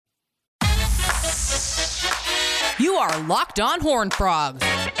You are Locked On Horned Frogs,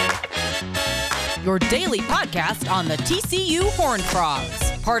 your daily podcast on the TCU Horned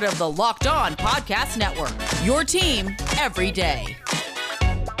Frogs, part of the Locked On Podcast Network, your team every day.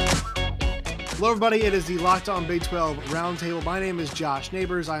 Hello, everybody. It is the Locked On Big 12 Roundtable. My name is Josh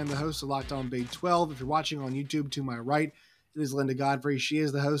Neighbors. I am the host of Locked On Big 12. If you're watching on YouTube, to my right, it is Linda Godfrey. She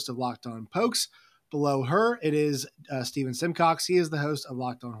is the host of Locked On Pokes. Below her, it is Steven Simcox. He is the host of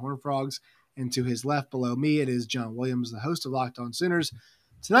Locked On Horned Frogs. And to his left, below me, it is John Williams, the host of Locked On Sooners.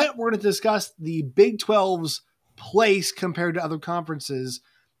 Tonight, we're going to discuss the Big 12's place compared to other conferences,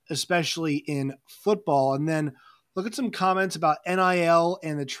 especially in football, and then look at some comments about NIL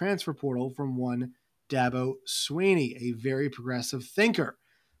and the transfer portal from one Dabo Swinney, a very progressive thinker.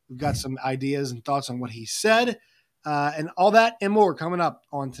 We've got some ideas and thoughts on what he said, and all that and more coming up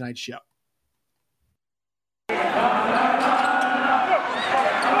on tonight's show.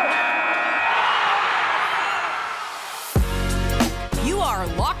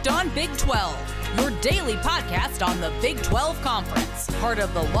 Locked On Big 12, your daily podcast on the Big 12 Conference, part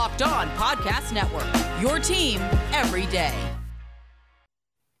of the Locked On Podcast Network, your team every day.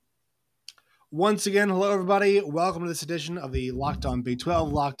 Once again, hello everybody. Welcome to this edition of the Locked On Big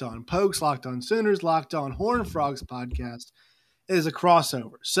 12, Locked On Pokes, Locked On Sooners, Locked On Horned Frogs podcast. It is a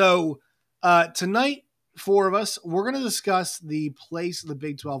crossover. So tonight, four of us, we're going to discuss the place of the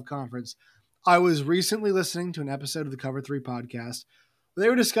Big 12 Conference. I was recently listening to an episode of the Cover 3 podcast. They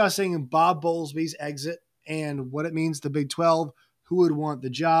were discussing Bob Bowlesby's exit and what it means to the Big 12, who would want the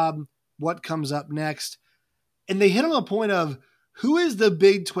job, what comes up next. And they hit on a point of who is the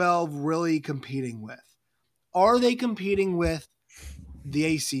Big 12 really competing with? Are they competing with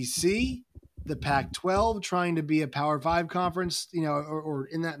the ACC, the Pac-12, trying to be a Power 5 conference, or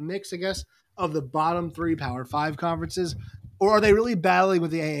in that mix, I guess, of the bottom three Power 5 conferences? Or are they really battling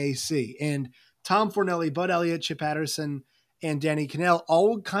with the AAC? And Tom Fornelli, Bud Elliott, Chip Patterson, and Danny Cannell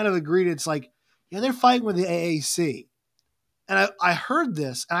all kind of agreed it's like, yeah, they're fighting with the AAC. And I heard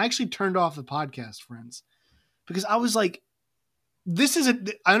this, and I actually turned off the podcast, friends, because I was like,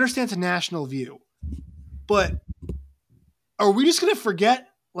 I understand it's a national view, but are we just going to forget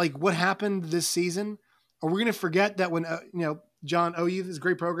like what happened this season? Are we going to forget that when, John, OU is a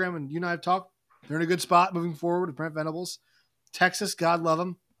great program, and you and I have talked, they're in a good spot moving forward with Brent Venables. Texas, God love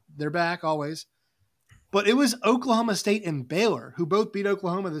them. They're back always. But it was Oklahoma State and Baylor who both beat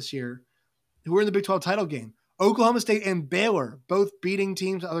Oklahoma this year, who were in the Big 12 title game. Oklahoma State and Baylor both beating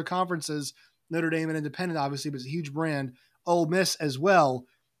teams at other conferences, Notre Dame and Independent, obviously, but it's a huge brand. Ole Miss as well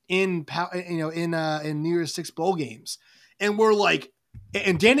in New Year's Six bowl games. And we're like,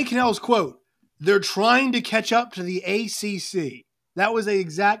 and Danny Cannell's quote, they're trying to catch up to the ACC. That was the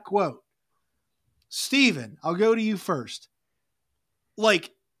exact quote. Steven, I'll go to you first.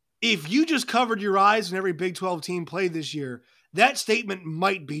 Like, if you just covered your eyes when every Big 12 team played this year, that statement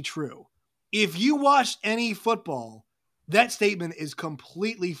might be true. If you watched any football, that statement is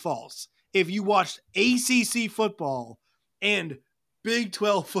completely false. If you watched ACC football and Big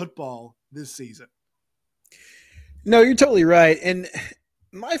 12 football this season. No, you're totally right. And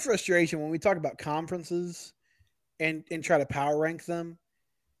my frustration when we talk about conferences and try to power rank them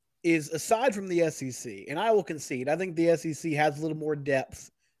is, aside from the SEC, and I will concede, I think the SEC has a little more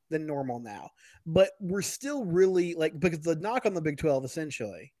depth than normal now, but we're still really because the knock on the Big 12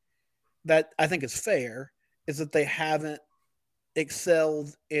 essentially that I think is fair is that they haven't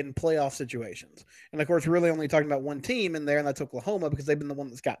excelled in playoff situations. And of course, we're really only talking about one team in there, and that's Oklahoma, because they've been the one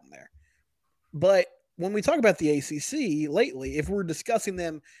that's gotten there. But when we talk about the ACC lately, if we're discussing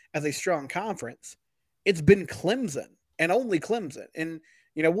them as a strong conference, it's been Clemson and only Clemson. And,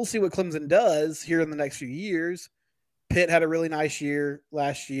 we'll see what Clemson does here in the next few years. Pitt had a really nice year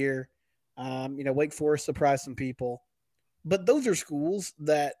last year. Wake Forest surprised some people. But those are schools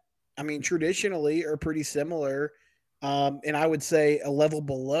that, traditionally are pretty similar. And I would say a level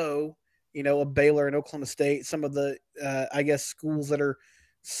below, a Baylor and Oklahoma State, some of the, schools that are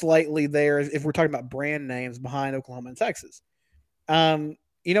slightly there, if we're talking about brand names, behind Oklahoma and Texas. When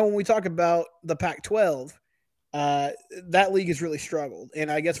we talk about the Pac-12, that league has really struggled. And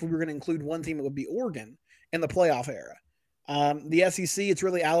I guess if we were going to include one team, it would be Oregon in the playoff era. The SEC, it's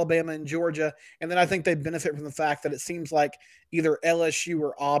really Alabama and Georgia. And then I think they benefit from the fact that it seems like either LSU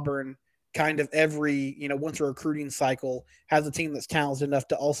or Auburn kind of every, once a recruiting cycle has a team that's talented enough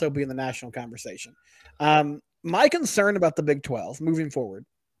to also be in the national conversation. My concern about the Big 12 moving forward,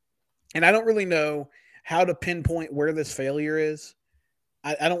 and I don't really know how to pinpoint where this failure is.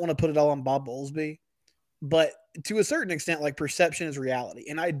 I don't want to put it all on Bob Bowlesby, but to a certain extent, perception is reality.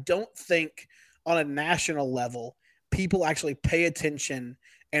 And I don't think on a national level, people actually pay attention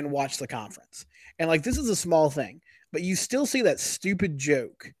and watch the conference. And like, this is a small thing, but you still see that stupid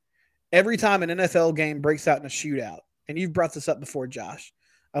joke every time an NFL game breaks out in a shootout. And you've brought this up before, Josh,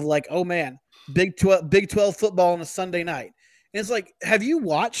 of like, oh man, Big 12 football on a Sunday night. And it's like, have you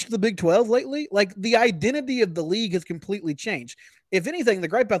watched the Big 12 lately? Like, the identity of the league has completely changed. If anything, the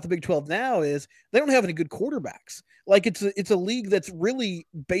gripe about the Big 12 now is they don't have any good quarterbacks. Like, it's a league that's really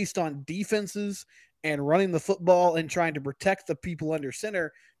based on defenses and running the football and trying to protect the people under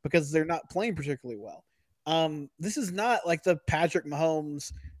center because they're not playing particularly well. This is not like the Patrick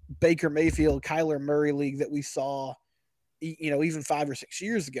Mahomes, Baker Mayfield, Kyler Murray league that we saw, even 5 or 6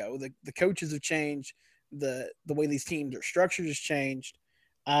 years ago. The coaches have changed. The way these teams are structured has changed.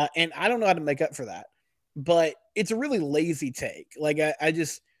 And I don't know how to make up for that, but it's a really lazy take. Like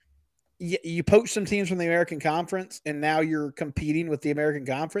you poach some teams from the American Conference and now you're competing with the American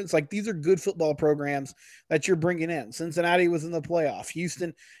Conference. Like, these are good football programs that you're bringing in. Cincinnati was in the playoff.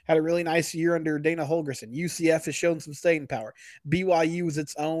 Houston had a really nice year under Dana Holgorsen. UCF has shown some staying power. BYU was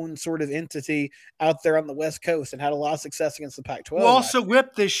its own sort of entity out there on the West Coast and had a lot of success against the Pac-12. We'll also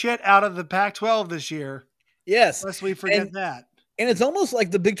whip the shit out of the Pac-12 this year. Yes. Lest we forget that. And it's almost like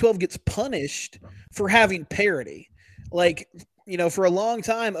the Big 12 gets punished for having parity. Like, for a long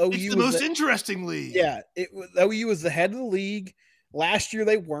time, OU it's the most interesting league. Yeah, OU was the head of the league. Last year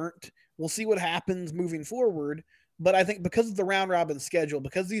they weren't. We'll see what happens moving forward. But I think because of the round robin schedule,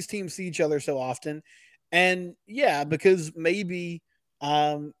 because these teams see each other so often, and because maybe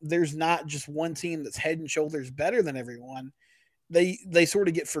there's not just one team that's head and shoulders better than everyone, they sort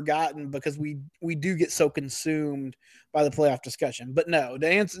of get forgotten because we do get so consumed by the playoff discussion. But no, to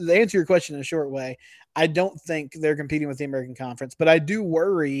answer your question in a short way, I don't think they're competing with the American Conference, but I do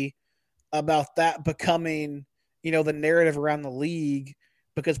worry about that becoming, the narrative around the league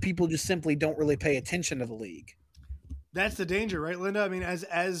because people just simply don't really pay attention to the league. That's the danger, right, Linda? I mean,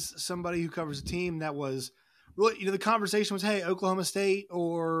 as somebody who covers a team that was really, the conversation was, hey, Oklahoma State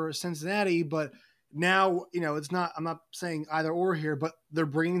or Cincinnati, but now, it's not, I'm not saying either or here, but they're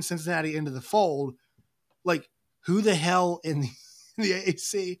bringing Cincinnati into the fold. Like, who the hell in the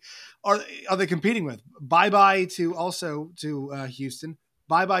AAC are they competing with? Bye-bye to Houston.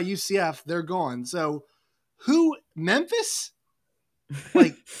 Bye-bye UCF. They're gone. So Memphis?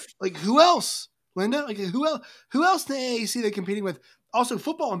 Like who else? Linda? Like who else in the AAC they're competing with? Also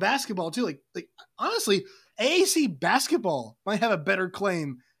football and basketball too. Like honestly, AAC basketball might have a better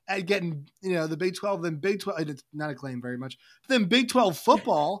claim at getting, the Big 12 than Big 12. It's not a claim very much. Than Big 12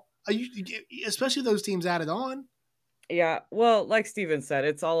 football, especially those teams added on. Yeah, well, like Steven said,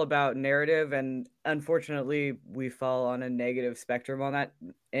 it's all about narrative, and unfortunately, we fall on a negative spectrum on that.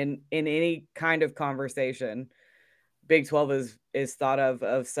 In any kind of conversation, Big 12 is thought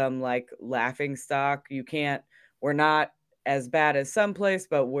of some like laughing stock. We're not as bad as some place,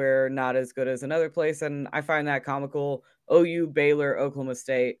 but we're not as good as another place, and I find that comical. OU, Baylor, Oklahoma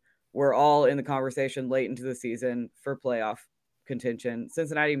State, we're all in the conversation late into the season for playoff contention.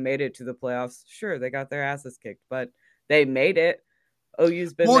 Cincinnati made it to the playoffs. Sure, they got their asses kicked, but they made it.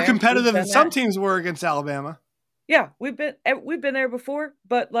 OU's been more competitive than some teams were against Alabama. Yeah, we've been there before,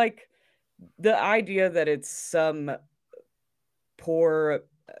 but like the idea that it's some poor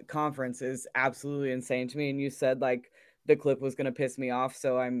conference is absolutely insane to me. And you said like the clip was going to piss me off,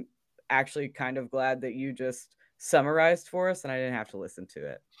 so I'm actually kind of glad that you just summarized for us and I didn't have to listen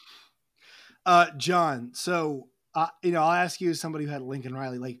to it. John, so I'll ask you as somebody who had Lincoln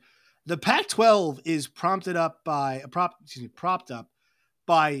Riley, like the Pac-12 is propped up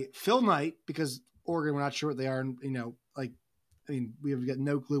by Phil Knight because Oregon, we're not sure what they are. And, we have got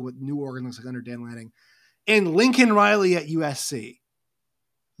no clue what New Oregon looks like under Dan Lanning, and Lincoln Riley at USC.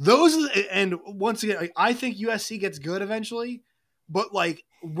 And once again, I think USC gets good eventually, but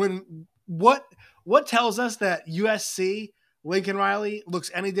what tells us that USC Lincoln Riley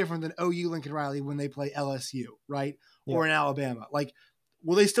looks any different than OU Lincoln Riley when they play LSU, right? Yeah. Or in Alabama? Like,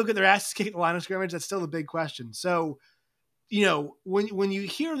 will they still get their asses kicked at the line of scrimmage? That's still the big question. So, when you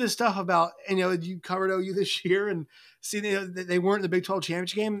hear this stuff about, you covered OU this year and see they weren't in the Big 12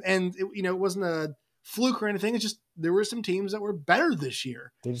 championship game, and it wasn't a fluke or anything. It's just there were some teams that were better this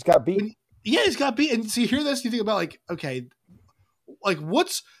year. They just got beat. Just got beat. And so you hear this, you think about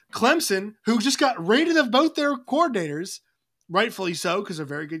what's Clemson, who just got rated of both their coordinators, rightfully so because they're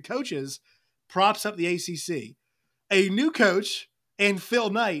very good coaches, props up the ACC. A new coach and Phil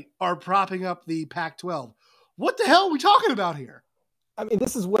Knight are propping up the Pac-12. What the hell are we talking about here? I mean,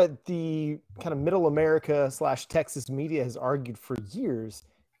 this is what the kind of middle America / Texas media has argued for years.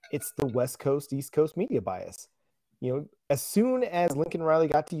 It's the West Coast, East Coast media bias. As soon as Lincoln Riley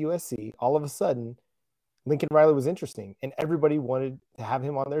got to USC, all of a sudden, Lincoln Riley was interesting, and everybody wanted to have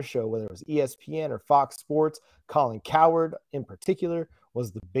him on their show, whether it was ESPN or Fox Sports. Colin Cowherd, in particular,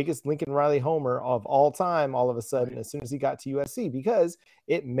 was the biggest Lincoln Riley homer of all time all of a sudden as soon as he got to USC, because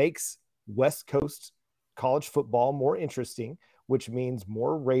it makes West Coast college football more interesting, which means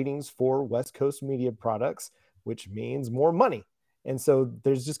more ratings for West Coast media products, which means more money. And so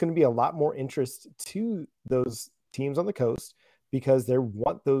there's just going to be a lot more interest to those teams on the coast because they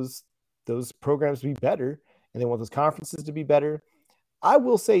want those programs to be better, and they want those conferences to be better. I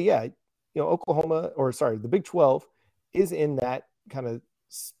will say, yeah, the Big 12 is in that kind of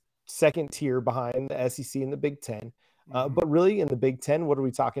second tier behind the SEC and the Big 10. But really in the Big 10, what are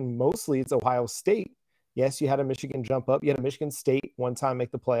we talking? Mostly it's Ohio State. Yes, you had a Michigan jump up. You had a Michigan State one time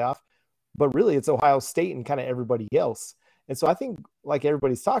make the playoff. But really it's Ohio State and kind of everybody else. And so I think, like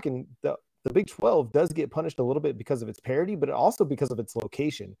everybody's talking, the Big 12 does get punished a little bit because of its parity, but also because of its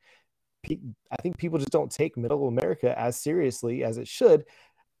location. I think people just don't take Middle America as seriously as it should,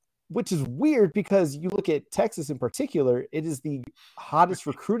 which is weird because you look at Texas in particular, it is the hottest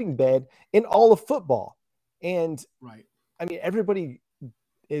recruiting bed in all of football. And right. I mean, everybody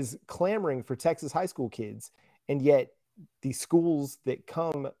is clamoring for Texas high school kids. And yet the schools that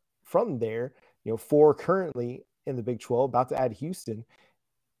come from there, 4 currently in the Big 12, about to add Houston,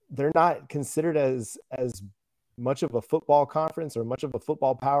 they're not considered as much of a football conference or much of a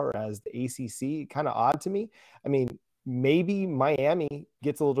football power as the ACC. Kind of odd to me. I mean, maybe Miami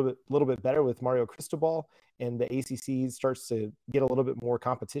gets a little bit better with Mario Cristobal, and the ACC starts to get a little bit more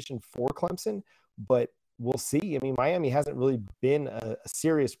competition for Clemson, but we'll see. I mean, Miami hasn't really been a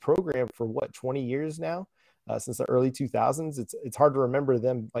serious program for 20 years now, since the early 2000s. It's hard to remember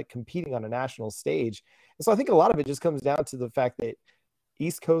them like competing on a national stage. And so I think a lot of it just comes down to the fact that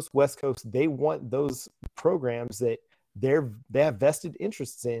East Coast, West Coast, they want those programs that they have vested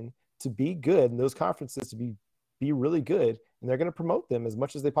interests in to be good, and those conferences to be really good, and they're going to promote them as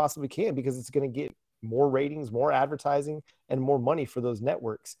much as they possibly can because it's going to get more ratings, more advertising, and more money for those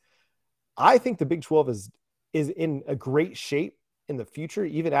networks. I think the Big 12 is in a great shape in the future,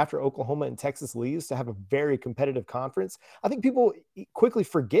 even after Oklahoma and Texas leaves, to have a very competitive conference. I think people quickly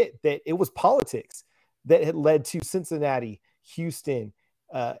forget that it was politics that had led to Cincinnati, Houston,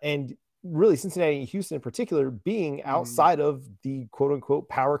 and really Cincinnati and Houston in particular being outside of the quote unquote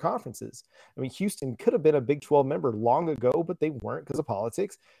power conferences. I mean, Houston could have been a Big 12 member long ago, but they weren't because of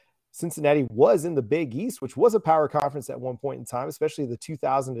politics. Cincinnati was in the Big East, which was a power conference at one point in time, especially the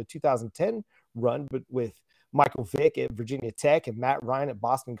 2000 to 2010 run, but with Michael Vick at Virginia Tech and Matt Ryan at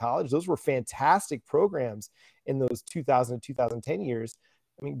Boston College. Those were fantastic programs in those 2000 to 2010 years.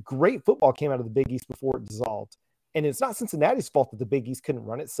 I mean, great football came out of the Big East before it dissolved. And it's not Cincinnati's fault that the Big East couldn't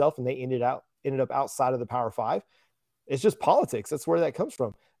run itself and they ended up outside of the Power Five. It's just politics. That's where that comes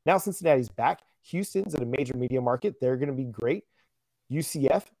from. Now Cincinnati's back. Houston's in a major media market. They're going to be great.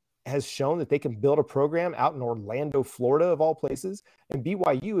 UCF has shown that they can build a program out in Orlando, Florida, of all places. And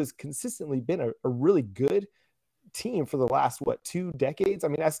BYU has consistently been a really good team for the last, 2 decades? I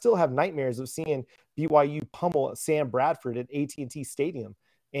mean, I still have nightmares of seeing BYU pummel Sam Bradford at AT&T Stadium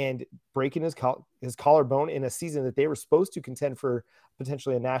and breaking his collarbone in a season that they were supposed to contend for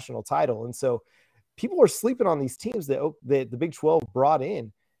potentially a national title. And so people are sleeping on these teams that the Big 12 brought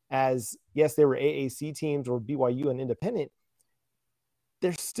in as, yes, they were AAC teams or BYU and independent.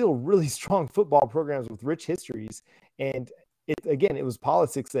 They're still really strong football programs with rich histories. And it was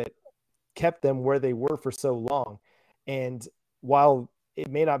politics that kept them where they were for so long. And while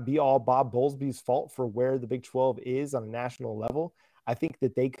it may not be all Bob Bowlesby's fault for where the Big 12 is on a national level, I think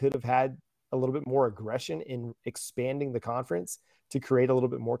that they could have had a little bit more aggression in expanding the conference to create a little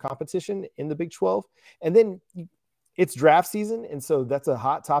bit more competition in the Big 12. And then it's draft season. And so that's a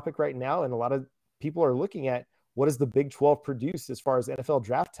hot topic right now. And a lot of people are looking at what does the Big 12 produce as far as NFL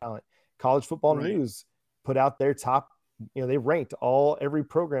draft talent. College Football News put out their top, they ranked every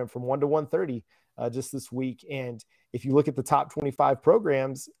program from 1 to 130 just this week. And if you look at the top 25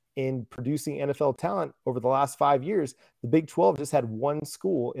 programs in producing NFL talent over the last 5 years, the Big 12 just had one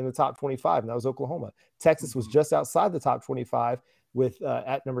school in the top 25, and that was Oklahoma. Texas was just outside the top 25 with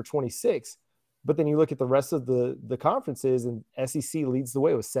at number 26. But then you look at the rest of the conferences, and SEC leads the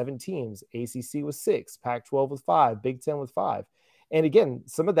way with 7 teams, ACC with 6, Pac-12 with 5, Big 10 with 5. And again,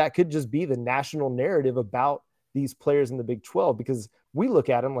 some of that could just be the national narrative about these players in the Big 12, because we look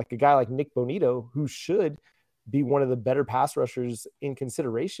at him like a guy like Nick Bonito, who should be one of the better pass rushers in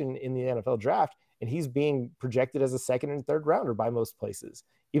consideration in the NFL draft. And he's being projected as a 2nd and 3rd rounder by most places,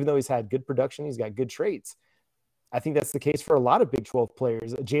 even though he's had good production. He's got good traits. I think that's the case for a lot of Big 12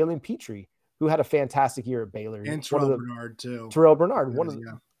 players. Jalen Petrie, who had a fantastic year at Baylor. And Terrell Bernard too. Terrell Bernard,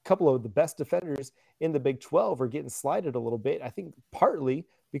 couple of the best defenders in the Big 12 are getting slighted a little bit. I think partly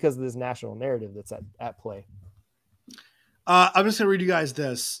because of this national narrative that's at play. I'm just going to read you guys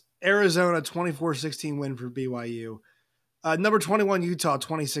this. Arizona 24-16 win for BYU. Number 21 Utah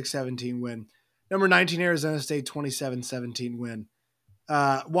 26-17 win. Number 19 Arizona State 27-17 win.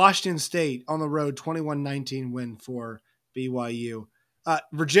 Washington State on the road 21-19 win for BYU.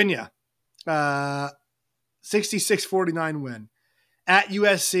 Virginia 66-49 win. At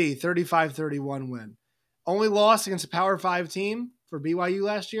USC 35-31 win. Only loss against a Power 5 team for BYU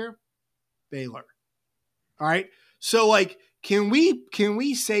last year, Baylor. All right. So like, can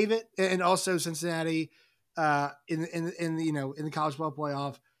we save it? And also Cincinnati in the college football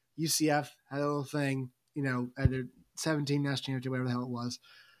playoff, UCF had a little thing, at their 17 national championship, whatever the hell it was.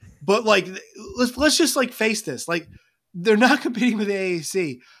 But like, let's just like face this. Like, they're not competing with the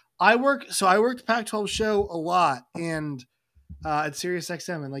AAC. I worked the Pac-12 show a lot and at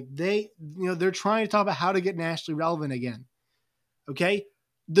SiriusXM, and like they're trying to talk about how to get nationally relevant again. Okay,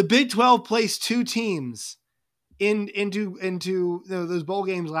 the Big 12 placed 2 teams into those bowl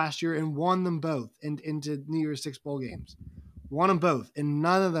games last year and won them both into New Year's Six bowl games. Won them both, and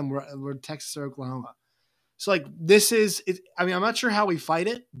none of them were Texas or Oklahoma. So like this is it. I mean, I'm not sure how we fight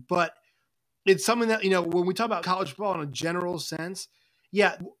it, but it's something that when we talk about college football in a general sense,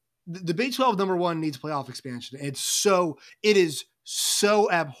 yeah, the Big 12 number one needs playoff expansion. It is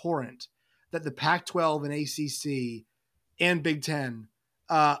so abhorrent that the Pac-12 and ACC and Big 10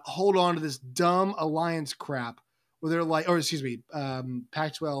 hold on to this dumb alliance crap where they're like,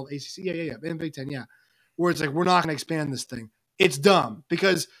 Pac-12, ACC, and Big 10, where it's like, we're not going to expand this thing. It's dumb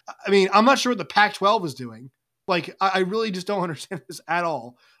because, I mean, I'm not sure what the Pac-12 is doing. Like, I really just don't understand this at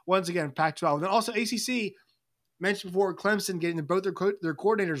all. Once again, Pac-12. And then also ACC, mentioned before, Clemson getting both their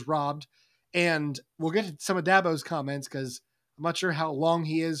coordinators robbed. And we'll get to some of Dabo's comments because I'm not sure how long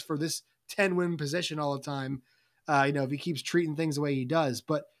he is for this 10-win position all the time, if he keeps treating things the way he does.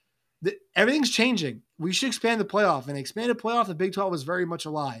 But everything's changing. We should expand the playoff. And expanded playoff, the Big 12 is very much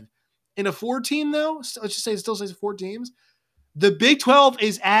alive. In a 4-team, though, let's just say it still says 4 teams, the Big 12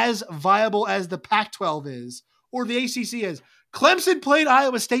 is as viable as the Pac-12 is, or the ACC is. Clemson played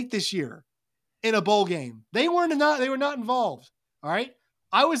Iowa State this year in a bowl game. They were not involved. All right.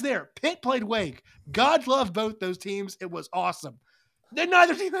 I was there. Pitt played Wake. God loved both those teams. It was awesome. Then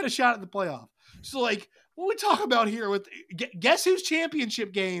neither team had a shot at the playoff. So like what we talk about here with guess whose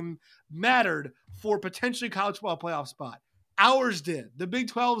championship game mattered for potentially college football playoff spot? Ours did. The Big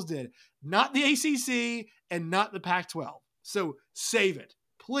 12s did. Not the ACC and not the Pac-12. So save it.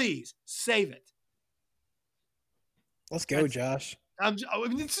 Please save it. Let's go, Josh.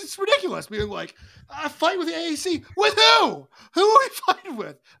 It's ridiculous being like, I fight with the AAC. With who? Who are we fighting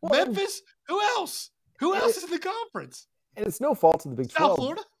with? Memphis? Who else? Who else is in the conference? And it's no fault of the Big 12. South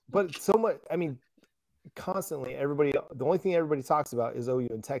Florida? But so much, I mean, constantly, the only thing everybody talks about is OU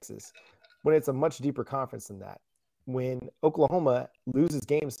and Texas, when it's a much deeper conference than that. When Oklahoma loses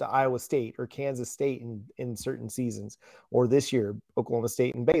games to Iowa State or Kansas State in certain seasons, or this year, Oklahoma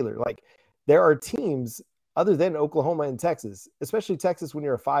State and Baylor, like there are teams other than Oklahoma and Texas, especially Texas, when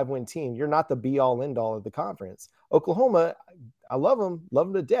you're a 5-win team, you're not the be-all, end-all of the conference. Oklahoma, I love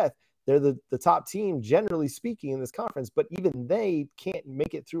them to death. They're the top team, generally speaking, in this conference, but even they can't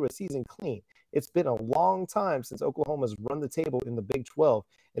make it through a season clean. It's been a long time since Oklahoma's run the table in the Big 12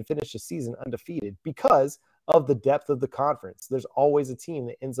 and finished a season undefeated because of the depth of the conference. There's always a team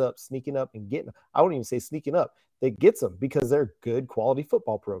that ends up sneaking up and getting, I wouldn't even say sneaking up, that gets them because they're a good quality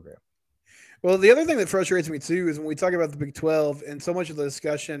football program. Well, the other thing that frustrates me too is when we talk about the Big 12 and so much of the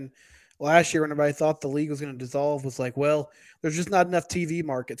discussion last year when everybody thought the league was going to dissolve was like, well, there's just not enough TV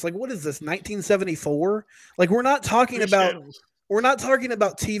markets. Like, what is this, 1974? Like, we're not talking about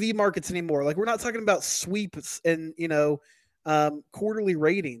TV markets anymore. Like, we're not talking about sweeps and, quarterly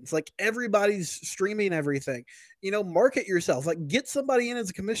ratings. Like, everybody's streaming everything. Market yourself. Like, get somebody in as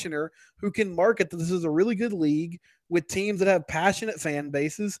a commissioner who can market that this is a really good league with teams that have passionate fan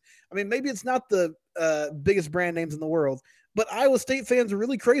bases. I mean, maybe it's not the biggest brand names in the world, but Iowa State fans are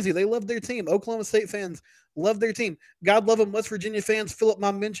really crazy. They love their team. Oklahoma State fans love their team. God love them. West Virginia fans fill up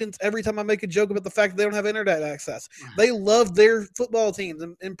my mentions every time I make a joke about the fact that they don't have internet access. They love their football teams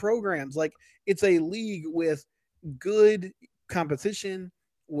and programs. Like, it's a league with good competition,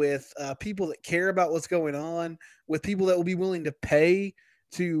 with people that care about what's going on, with people that will be willing to pay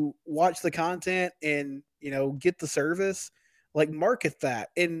to watch the content and, get the service. Like, market that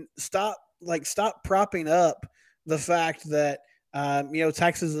and stop propping up the fact that,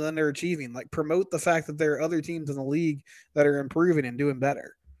 Texas is underachieving. Like, promote the fact that there are other teams in the league that are improving and doing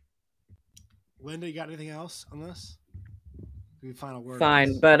better. Linda, you got anything else on this? Final word.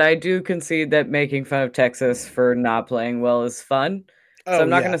 Fine, but I do concede that making fun of Texas for not playing well is fun. So I'm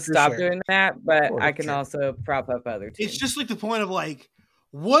not going to stop doing that, but I can also prop up other teams. It's just like the point of like,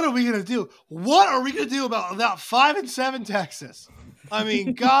 what are we going to do? What are we going to do about 5-7 Texas? I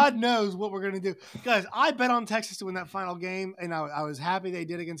mean, God knows what we're going to do. Guys, I bet on Texas to win that final game, and I was happy they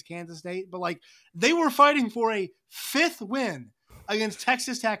did against Kansas State. But, like, they were fighting for a 5th win against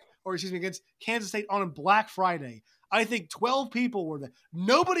against Kansas State on a Black Friday. I think 12 people were there.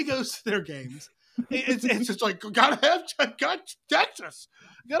 Nobody goes to their games. It's just like, got Texas.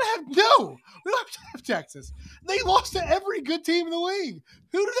 We don't have to have Texas. They lost to every good team in the league.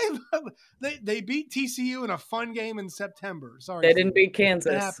 Who do they beat TCU in a fun game in September. Sorry. They didn't beat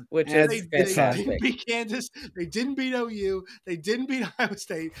Kansas, which is fantastic. They didn't beat Kansas. They didn't beat OU. They didn't beat Iowa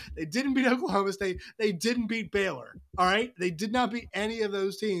State. They didn't beat Oklahoma State. They didn't beat Baylor. All right? They did not beat any of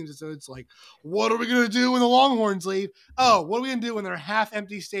those teams. And so it's like, what are we going to do when the Longhorns leave? Oh, what are we going to do when their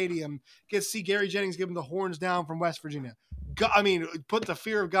half-empty stadium gets to see Gary Jennings give them the horns down from West Virginia? Put the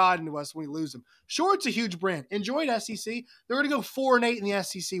fear of God into us when we lose them. Sure, it's a huge brand. Enjoy it, SEC. They're going to go 4-8 in the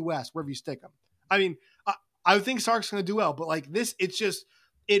SEC West, wherever you stick them. I mean, I think Sark's going to do well, but like this,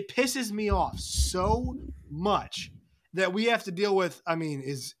 it pisses me off so much that we have to deal with. I mean,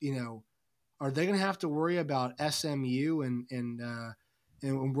 are they going to have to worry about SMU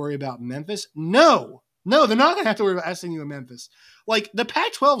and worry about Memphis? No, they're not going to have to worry about SMU and Memphis. Like the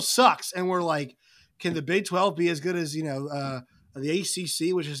Pac-12 sucks, and we're like, can the Big 12 be as good as, the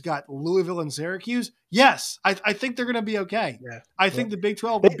ACC, which has got Louisville and Syracuse? Yes. I think they're going to be okay. Yeah. I think the Big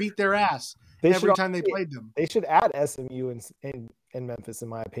 12 will beat their ass every time they played them. They should add SMU and Memphis, in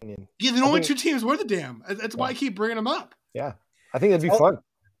my opinion. Yeah, the only 2 teams worth a damn. That's why I keep bringing them up. Yeah. I think that'd be fun.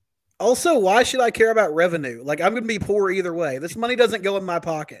 Also, why should I care about revenue? Like, I'm going to be poor either way. This money doesn't go in my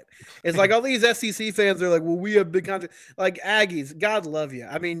pocket. It's like all these SEC fans are like, well, we have big contract. Like, Aggies, God love you.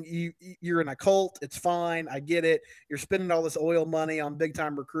 I mean, you're in a cult. It's fine. I get it. You're spending all this oil money on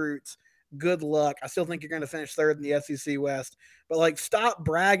big-time recruits. Good luck. I still think you're going to finish 3rd in the SEC West. But, like, stop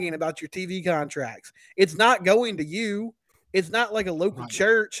bragging about your TV contracts. It's not going to you. It's not like a local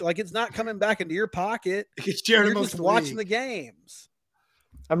church. Like, it's not coming back into your pocket. You're just watching the games.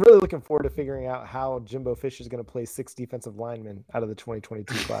 I'm really looking forward to figuring out how Jimbo Fisher is going to play 6 defensive linemen out of the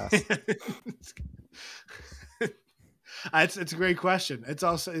 2022 class. It's a great question. It's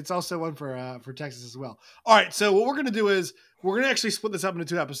also one for Texas as well. All right, so what we're going to do is we're going to actually split this up into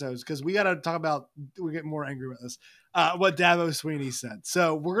 2 episodes because we got to talk about, we're getting more angry with this, what Dabo Swinney said.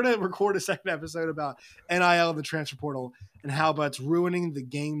 So we're going to record a second episode about NIL and the transfer portal and how about it's ruining the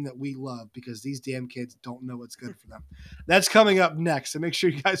game that we love because these damn kids don't know what's good for them. That's coming up next, so make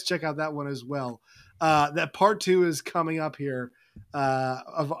sure you guys check out that one as well. That part 2 is coming up here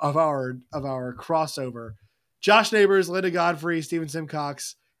of our crossover. Josh Neighbors, Linda Godfrey, Steven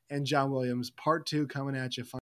Simcox, and John Williams. Part 2 coming at you.